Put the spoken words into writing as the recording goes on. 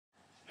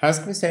Här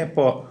ska vi se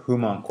på hur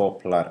man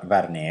kopplar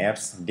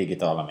Verniers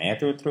digitala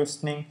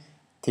mätutrustning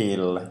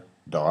till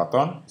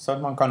datorn så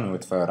att man kan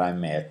utföra en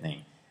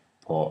mätning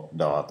på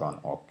datorn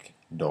och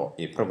då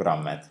i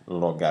programmet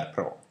Logger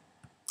Pro.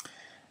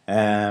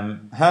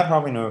 Här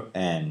har vi nu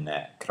en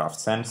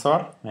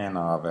kraftsensor, en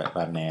av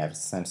Verniers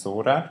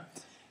sensorer.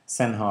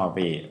 Sen har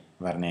vi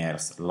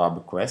Verniers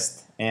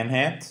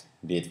LabQuest-enhet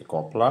dit vi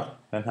kopplar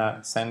den här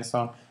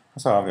sensorn.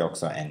 Och så har vi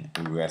också en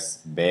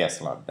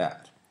USB-sladd där.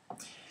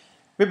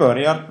 Vi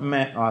börjar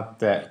med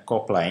att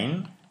koppla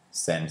in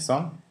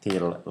sensorn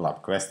till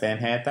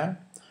LabQuest-enheten.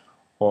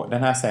 Och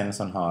den här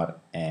sensorn har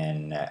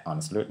en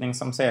anslutning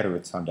som ser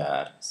ut så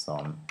där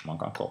som man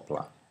kan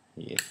koppla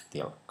hit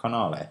till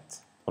kanal 1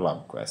 på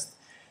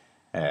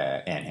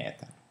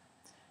LabQuest-enheten.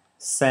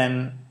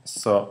 Sen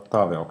så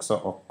tar vi också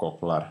och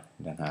kopplar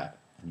den här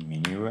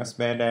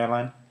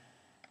mini-USB-delen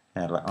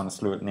eller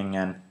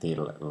anslutningen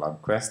till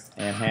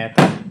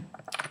LabQuest-enheten.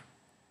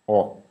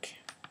 Och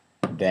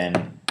den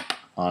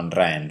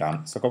andra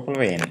ändan så kopplar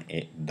vi in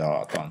i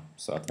datorn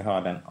så att vi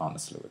har den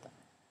ansluten.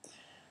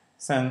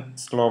 Sen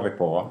slår vi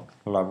på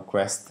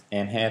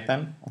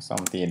LabQuest-enheten och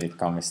samtidigt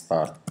kan vi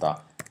starta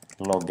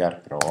Logger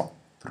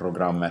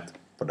Pro-programmet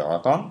på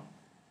datorn.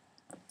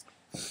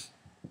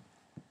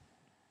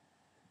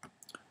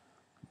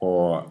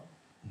 Och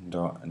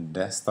då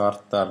det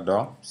startar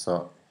då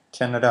så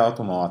känner det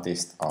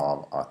automatiskt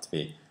av att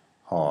vi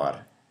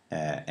har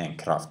en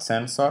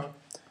kraftsensor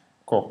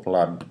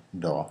kopplad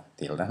då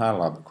till den här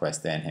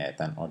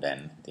LabQuest-enheten och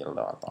den till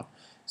datorn.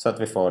 Så att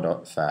vi får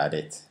då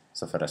färdigt,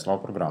 så föreslår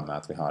programmet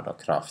att vi har då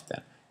kraften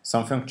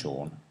som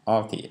funktion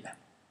av tiden.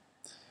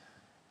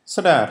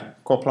 Så där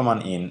kopplar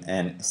man in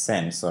en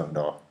sensor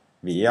då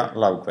via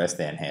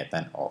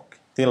LabQuest-enheten och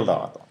till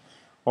datorn.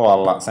 Och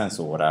alla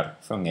sensorer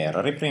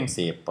fungerar i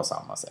princip på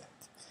samma sätt.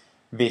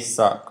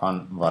 Vissa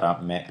kan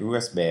vara med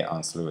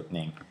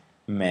USB-anslutning,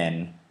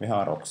 men vi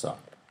har också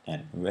en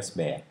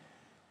USB-ingång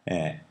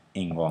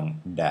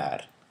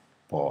där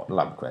på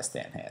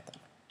LabQuest-enheten.